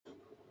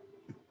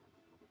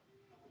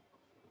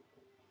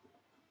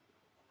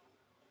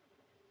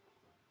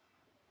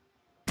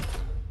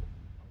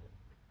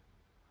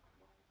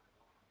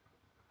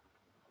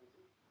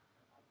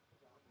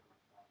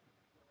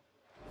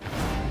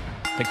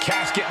The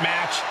casket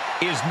match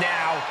is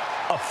now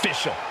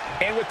official.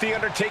 And with The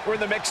Undertaker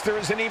in the mix, there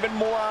is an even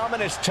more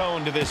ominous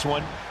tone to this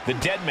one. The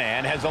dead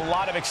man has a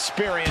lot of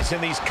experience in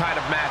these kind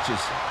of matches.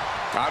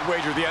 I'd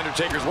wager The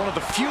Undertaker is one of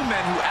the few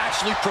men who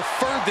actually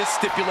prefer this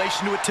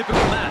stipulation to a typical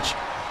match.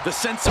 The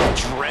sense of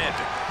dread,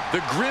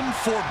 the grim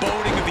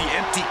foreboding of the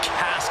empty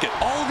casket,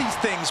 all these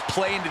things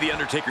play into The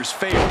Undertaker's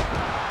favor.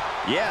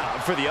 Yeah,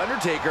 for The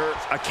Undertaker,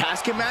 a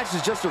casket match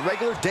is just a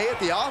regular day at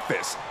the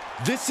office.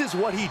 This is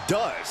what he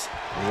does.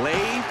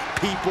 Lay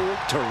people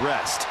to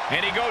rest.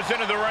 And he goes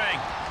into the ring.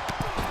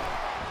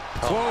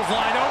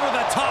 Clothesline over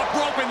the top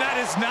rope, and that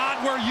is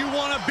not where you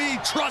want to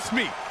be. Trust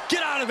me.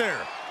 Get out of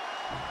there.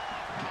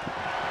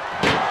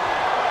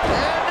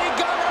 And they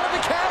got out of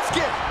the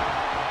casket.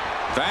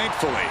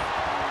 Thankfully.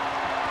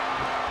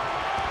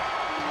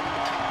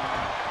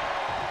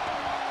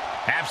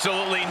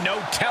 Absolutely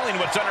no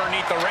telling what's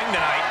underneath the ring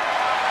tonight.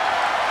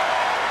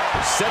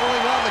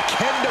 Settling on the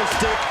kendo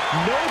stick.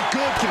 No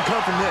good can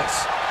come from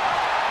this.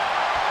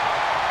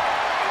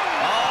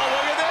 Oh,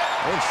 look at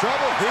that. In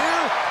trouble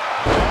here.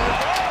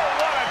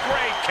 Oh, what a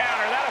great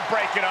counter. That'll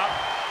break it up.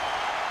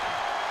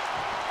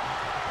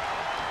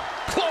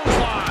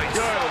 Clothesline.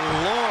 Good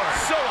Lord.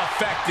 So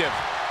effective.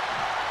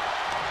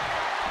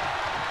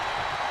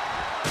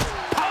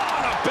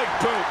 Oh, a big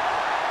boot.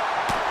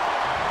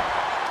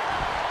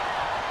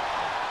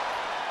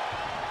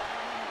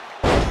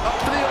 Up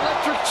for the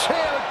electric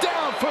chair.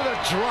 Down for the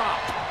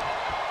drop.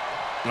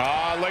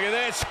 Oh, look at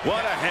this.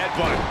 What a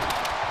headbutt.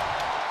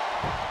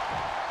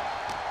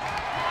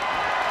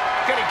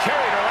 Getting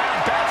carried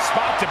around. Bad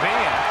spot to be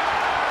in.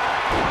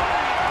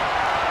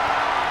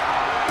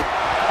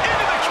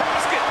 Into the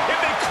casket. If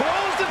they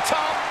close the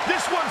top,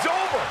 this one's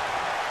over.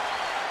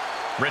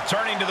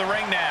 Returning to the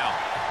ring now.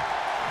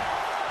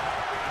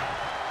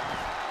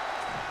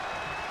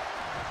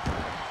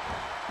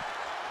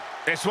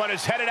 This one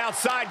is headed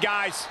outside,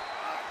 guys.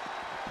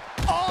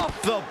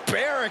 Off the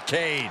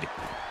barricade.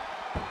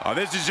 Oh,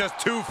 this is just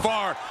too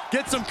far.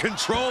 Get some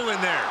control in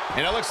there.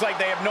 And it looks like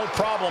they have no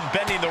problem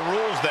bending the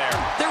rules there.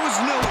 There was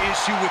no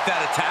issue with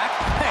that attack.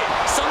 Hey,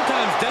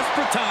 sometimes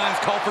desperate times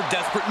call for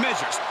desperate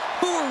measures.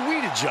 Who are we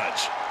to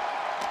judge?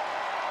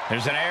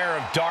 There's an air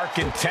of dark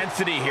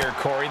intensity here,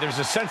 Corey. There's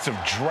a sense of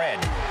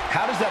dread.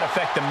 How does that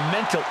affect the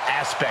mental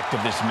aspect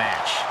of this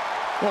match?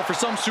 Well, for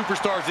some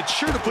superstars, it's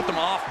sure to put them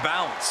off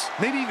balance.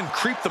 Maybe even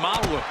creep them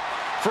out a little.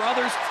 For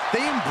others,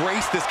 they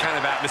embrace this kind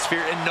of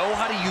atmosphere and know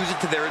how to use it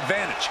to their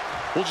advantage.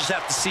 We'll just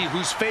have to see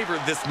whose favor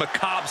this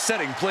macabre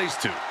setting plays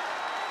to.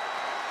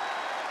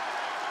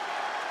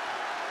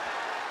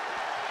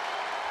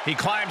 He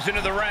climbs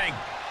into the ring.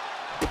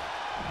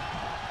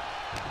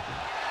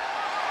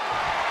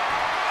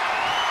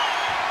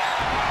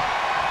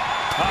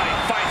 Oh, he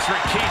fights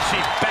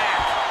Rikishi back.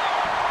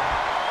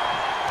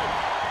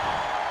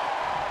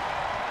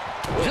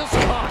 Just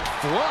caught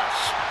flush.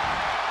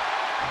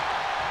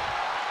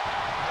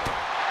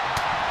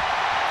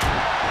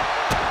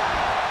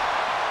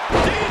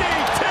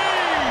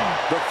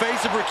 The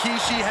face of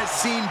Rikishi has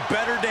seen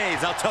better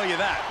days, I'll tell you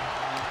that.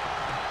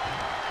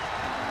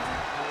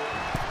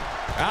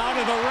 Out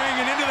of the ring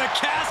and into the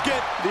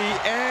casket. The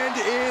end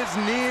is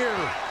near.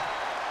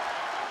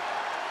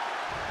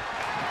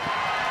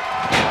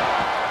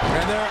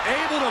 And they're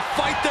able to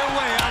fight their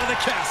way out of the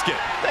casket.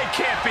 They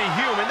can't be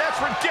human. That's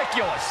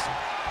ridiculous.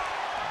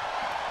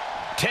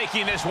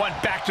 Taking this one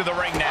back to the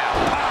ring now.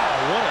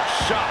 Wow, what a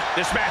shot.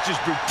 This match's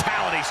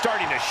brutality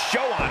starting to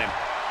show on him.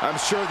 I'm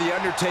sure The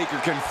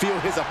Undertaker can feel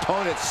his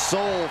opponent's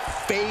soul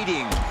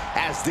fading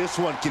as this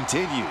one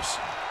continues.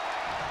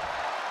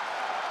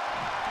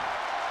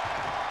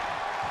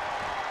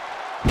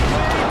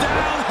 Way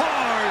down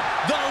hard,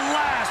 the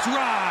last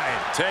ride.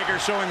 Taker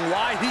showing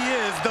why he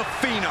is the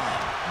Phenom.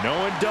 No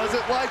one does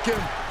it like him.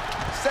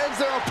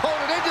 Sends their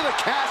opponent into the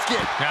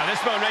casket. Now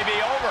this one may be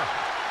over.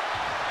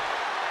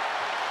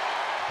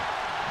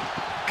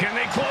 Can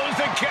they close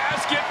the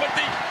casket? But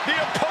the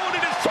opponent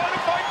is trying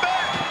to fight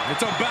back.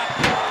 It's about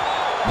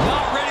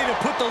not ready to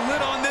put the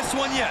lid on this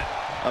one yet.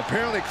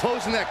 Apparently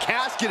closing that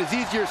casket is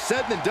easier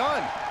said than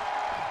done.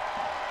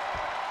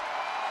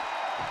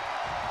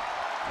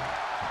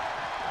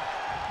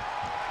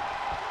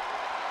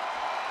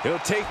 He'll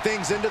take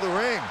things into the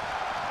ring.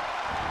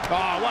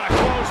 Oh, what a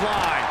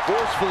clothesline.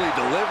 Forcefully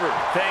delivered.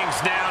 Things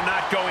now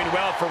not going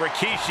well for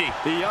Rikishi.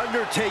 The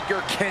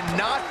Undertaker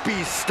cannot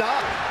be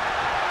stopped.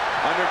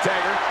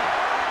 Undertaker,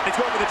 it's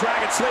going for the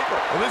Dragon Sleeper.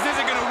 Well, this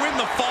isn't going to win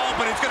the fall,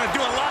 but it's going to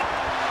do a lot.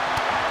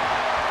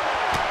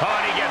 Oh,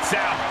 and he gets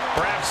out.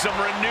 Perhaps some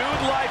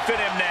renewed life in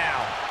him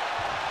now.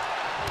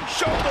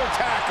 Shoulder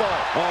tackle.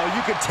 Oh,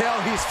 you can tell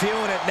he's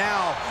feeling it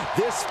now.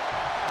 This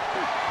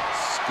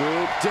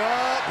scooped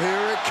up.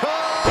 Here it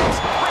comes.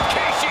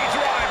 Rikishi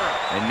driver.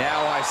 And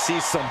now I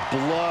see some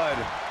blood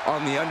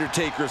on the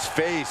Undertaker's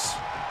face.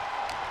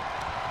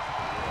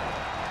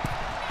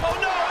 Oh,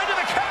 no, into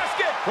the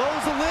casket.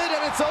 Close the lid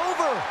and it's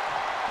over.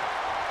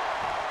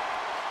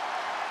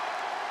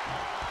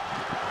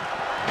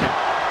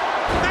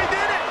 They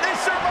did it. They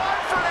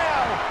survived for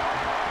now.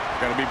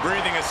 Got to be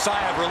breathing a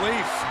sigh of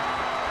relief.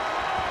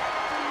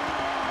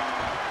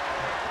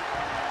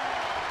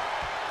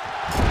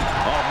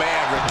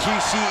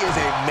 Rikishi is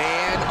a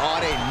man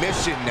on a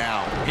mission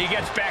now. He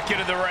gets back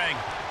into the ring.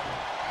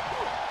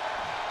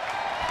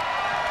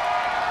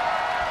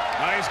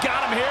 Oh, he's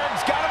got him here.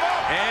 He's got him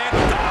up. And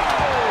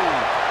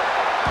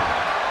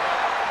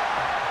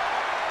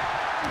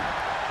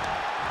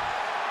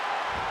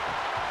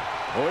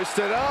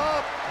Hoisted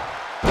up.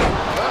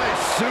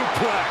 Nice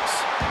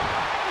suplex.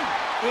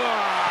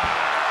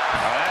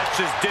 that's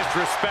just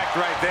disrespect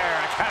right there.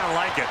 I kind of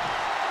like it.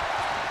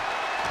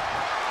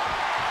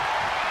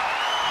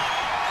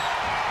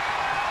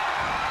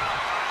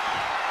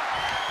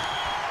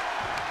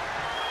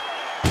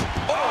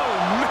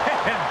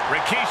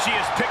 Rikishi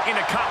is picking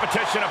the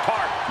competition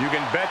apart. You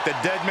can bet the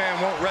dead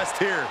man won't rest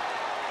here.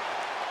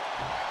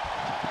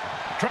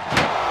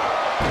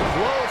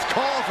 Close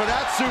call for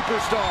that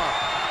superstar.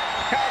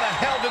 How the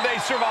hell did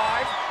they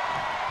survive?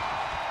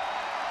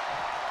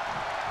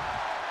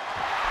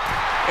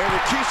 And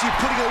Rikishi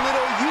putting a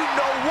little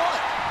you-know-what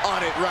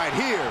on it right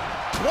here.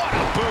 What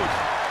a boot.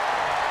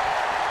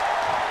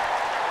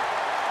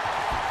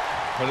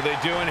 What are they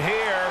doing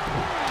here?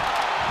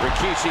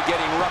 Rikishi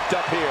getting roughed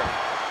up here.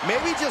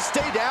 Maybe just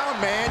stay down,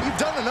 man. You've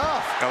done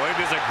enough. Oh, look at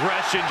this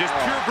aggression, just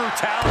pure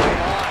brutality.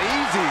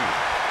 Easy.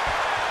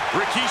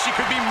 Rikishi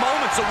could be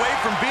moments away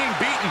from being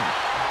beaten.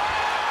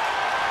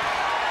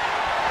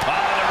 Oh,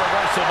 the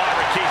reversal by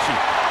Rikishi.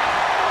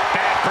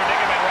 Bad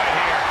predicament right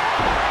here.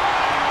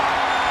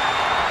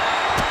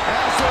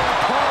 As their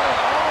opponent,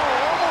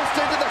 almost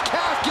into the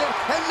casket,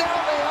 and now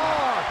they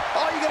are.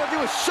 All you gotta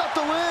do is shut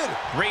the lid.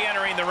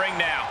 Re-entering the ring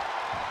now.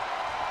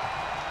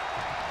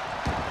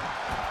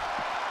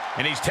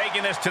 And he's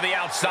taking this to the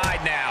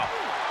outside now.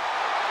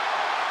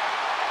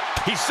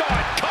 He saw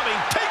it coming,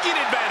 taking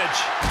advantage.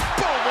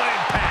 Boom, what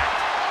impact.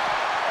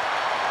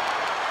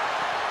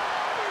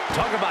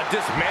 Talk about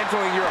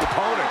dismantling your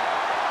opponent.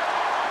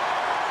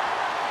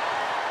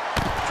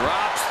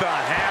 Drops the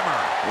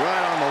hammer.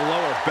 Right on the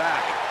lower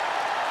back.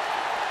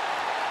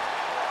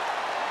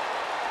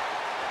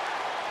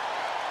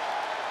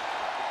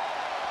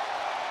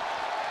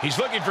 He's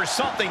looking for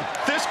something.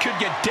 This could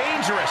get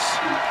dangerous.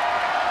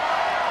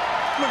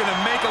 Looking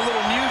to make a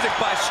little music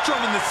by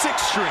strumming the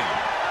sixth string.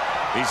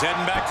 He's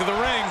heading back to the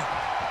ring.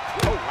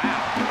 Oh,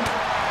 wow.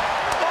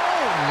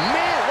 Oh,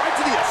 man, right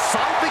to the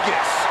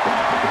esophagus.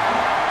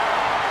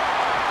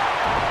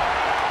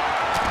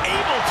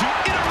 Able to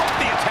interrupt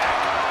the attack.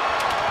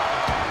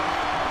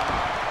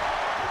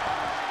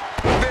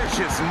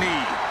 Vicious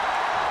knee.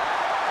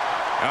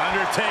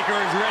 Undertaker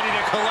is ready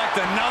to collect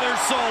another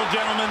soul,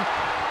 gentlemen.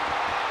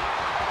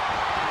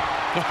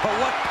 Oh,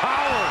 what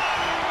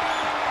power.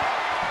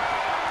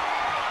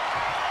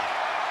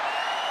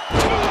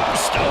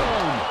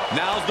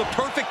 Now's the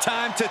perfect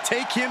time to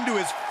take him to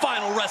his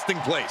final resting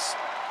place.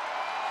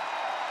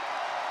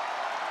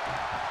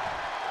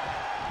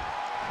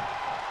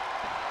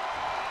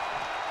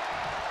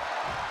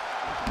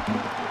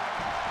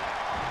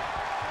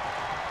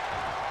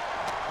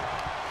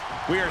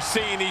 We are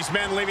seeing these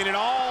men leaving it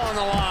all on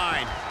the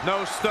line.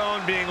 No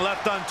stone being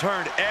left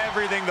unturned.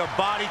 Everything the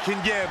body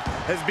can give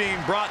is being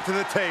brought to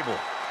the table.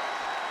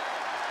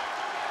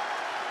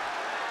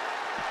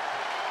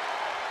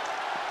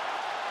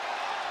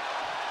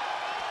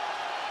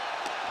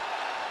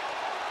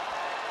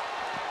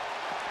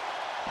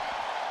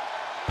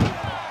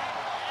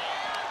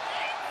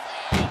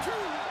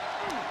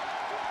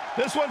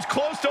 This one's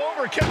close to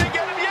over. Can they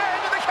get him? Yeah,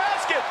 into the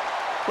casket.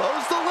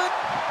 Close the lid.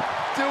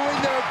 Doing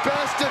their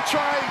best to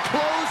try and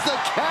close the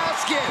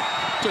casket.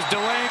 Just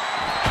delaying.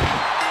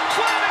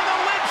 Slamming the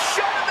lid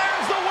shut, and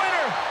there's the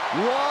winner.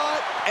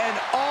 What an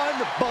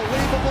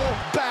unbelievable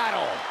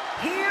battle.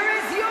 Here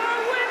is your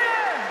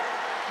winner,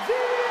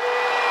 The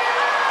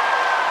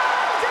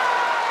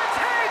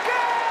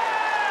Undertaker!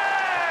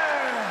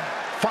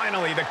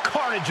 Finally, the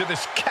carnage of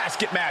this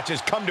casket match has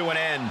come to an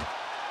end.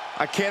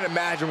 I can't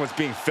imagine what's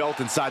being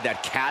felt inside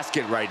that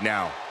casket right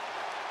now.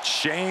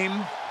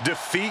 Shame,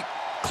 defeat,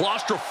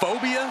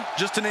 claustrophobia,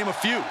 just to name a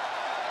few.